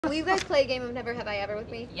Will you guys play a game of Never Have I Ever with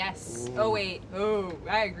me? Yes. Ooh. Oh wait. Oh,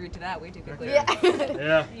 I agreed to that way too quickly. Yeah.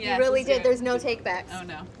 Yeah. Yes, You really let's do did. it. There's no takebacks. Oh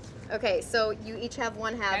no. Okay, so you each have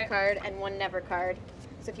one have Okay. card and one never card.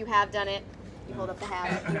 So if you have done it, you hold up the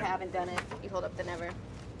have. If you haven't done it, you hold up the never.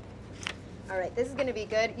 All right, this is going to be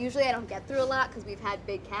good. Usually I don't get through a lot because we've had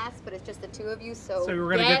big casts, but it's just the two of you, so So we're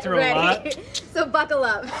gonna get through a lot? So buckle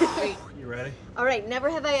up. Wait. You ready? All right, never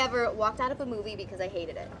have I ever walked out of a movie because I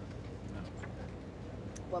hated it. No.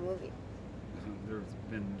 What movie? There's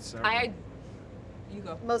been several. You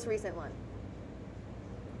go. Most recent one.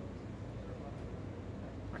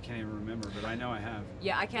 I can't even remember, but I know I have.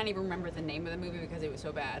 Yeah, I can't even remember the name of the movie because it was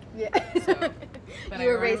so bad. Yeah. So, but You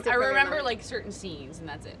erased it I from your remember mind. like certain scenes, and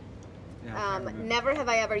that's it. Yeah, I can't remember. Never have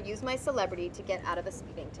I ever used my celebrity to get out of a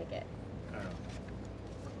speeding ticket. Oh.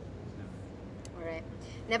 All right.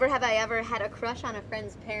 Never have I ever had a crush on a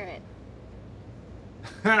friend's parent.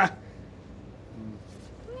 No. I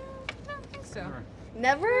don't think so.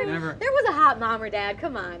 Never? Never. There was a hot mom or dad.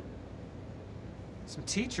 Come on. Some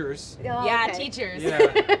teachers. Oh, Yeah, okay. teachers.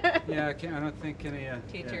 Yeah. Yeah, I don't think any.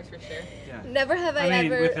 Teachers for sure. Yeah. Never have I, I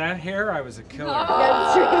mean, ever. with that hair, I was a killer.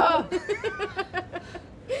 Oh. That's true.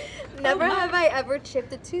 Never have I ever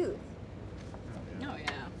chipped a tooth. Oh yeah.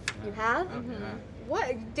 You have? Oh, yeah.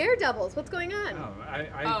 What? Daredevils. What's going on? No,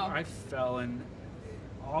 I fell and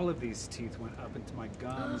all of these teeth went up into my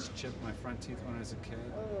gums, chipped my front teeth when I was a kid.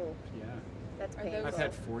 Oh, Yeah. that's Are those- painful. I've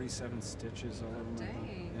had 47 stitches all over my body.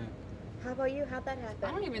 Dang. Yeah. How about you? How'd that happen?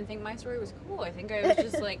 I don't even think my story was cool. I think I was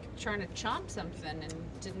just like trying to chomp something and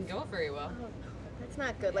didn't go very well. Oh, that's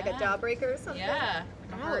not good. Like a Yeah. jawbreaker or something? Yeah,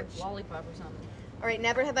 like a hard Ouch. lollipop or something. All right,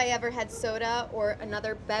 never have I ever had soda or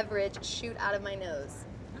another beverage shoot out of my nose.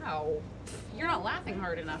 Ow. You're not laughing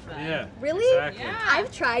hard enough then. Yeah. Really? Exactly. Yeah.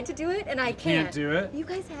 I've tried to do it and I Can't do it. You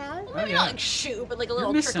guys have? Well, maybe yeah. not like shoot, but like a You're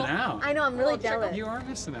little missing trickle. out. I know, I'm really Little trickle. jealous. You are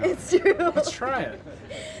missing out. It's true. Let's try it.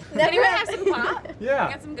 Anyone have some pop?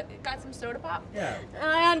 Yeah. Got some soda pop? Yeah.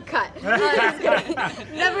 Uncut. Just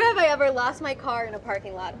kidding. Never have I ever lost my car in a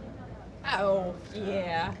parking lot. Oh,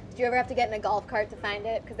 yeah. Do you ever have to get in a golf cart to find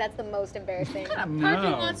it? Because that's the most embarrassing. What kind of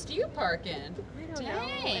parking No. lots do you park in? I don't know.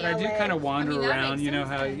 Dang. But I do LA. kind of wander I mean, that around, makes you know sense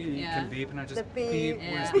how then. you Yeah. can beep and I just The beep.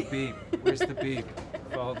 Where's Yeah. the beep? Where's the beep?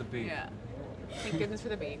 Follow the beep. Yeah. Thank goodness for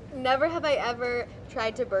the beep. Never have I ever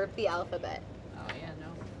tried to burp the alphabet. Oh, yeah,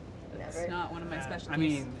 no. That's Never. not one of my specialties. I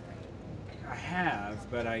mean, I have,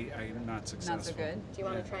 but I'm not successful. not so good. Do you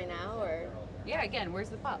want to try now or? Yeah, again, where's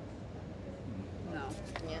the pop? No.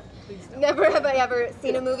 Yeah. Please don't. Never have I ever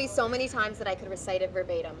seen a movie so many times that I could recite it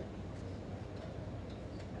verbatim.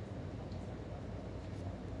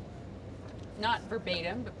 Not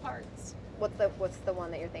verbatim, but parts. What's the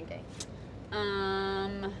one that you're thinking?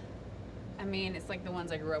 I mean, it's like the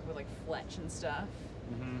ones I grew up with, like Fletch and stuff.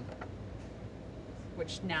 Mm-hmm.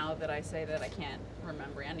 Which now that I say that, I can't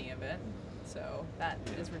remember any of it. So that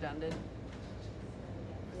is redundant.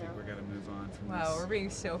 I think we're gonna move on from Wow, we're this. being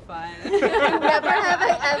so fun. Never have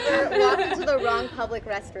I ever walked into the wrong public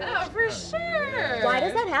restroom. Oh, for sure. Why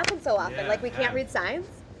does that happen so often? Yeah, Like we can't yeah. read signs?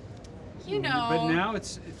 You know. But now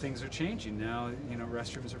things are changing. Now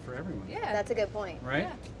restrooms are for everyone. Yeah. That's a good point. Right?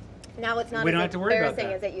 Yeah. Now it's not We as don't have to worry about embarrassing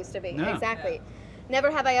that. as it used to be. No. Exactly. Never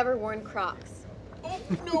have I ever worn Crocs.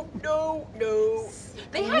 Oh, no.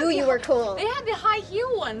 They I knew you were cool. They have the high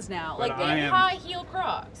heel ones now. But Like they I have am- high heel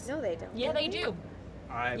Crocs. No, they don't. Yeah, they do.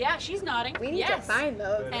 Yeah, she's nodding. We need yes. to find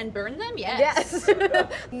those. And burn them? Yes.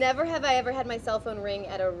 Yes. Never have I ever had my cell phone ring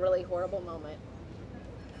at a really horrible moment.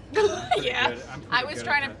 Yeah. good. I'm pretty I was good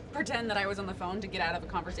trying at to that. pretend that I was on the phone to get out of a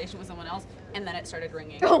conversation with someone else, and then it started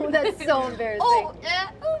ringing. Oh, that's so embarrassing. Oh, yeah.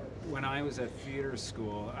 Ooh. When I was at theater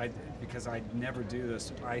school, because I never do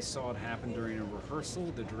this, I saw it happen during a rehearsal.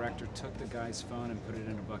 The director took the guy's phone and put it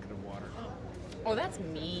in a bucket of water. Oh, that's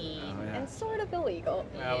mean. Oh, yeah. And sort of illegal.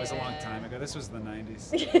 That was a long Yeah. time ago. This was the 90s.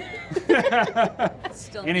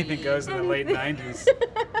 Still Anything mean. goes in the late 90s.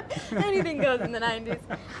 Anything goes in the 90s.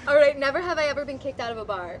 All right, never have I ever been kicked out of a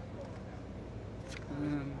bar.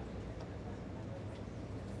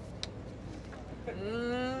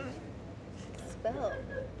 Spell.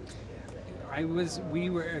 We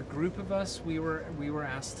were a group of us. We were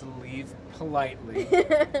asked to leave politely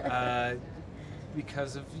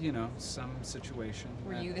because of some situation.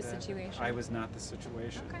 Were you the situation? I was not the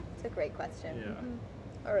situation. Okay. It's a great question.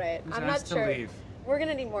 Yeah. All right, Was I'm not asked to sure. leave. We're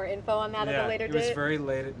gonna need more info on that at a later it was date. very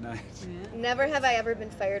late at night. Yeah. Never have I ever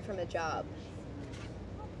been fired from a job.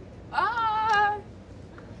 Ah!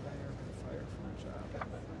 Fired from a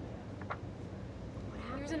job.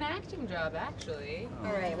 It was an acting job, actually.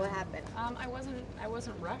 All right, what happened? I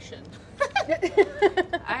wasn't Russian.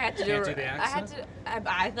 I had to Can't do do the I had accent?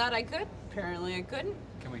 to. I thought I could. Apparently, I couldn't.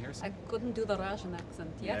 Can we hear I some? couldn't do the Russian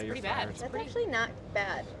accent. Yeah, Yeah, it's you're pretty bad. fired. It's That's pretty. actually not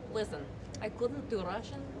bad. Listen, I couldn't do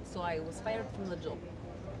Russian, so I was fired from the job.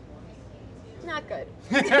 Not good.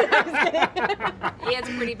 Yeah, it's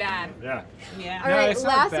pretty bad. Yeah. Yeah. All right, it's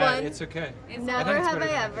last not bad. one. It's okay. It's Never it's have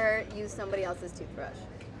better I than- ever used somebody else's toothbrush.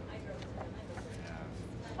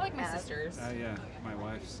 I like my Have. sisters. Yeah, my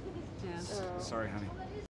wife's. Yeah. Oh. Sorry, honey.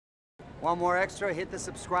 Want more extra? Hit the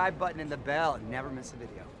subscribe button and the bell and never miss a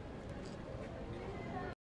video.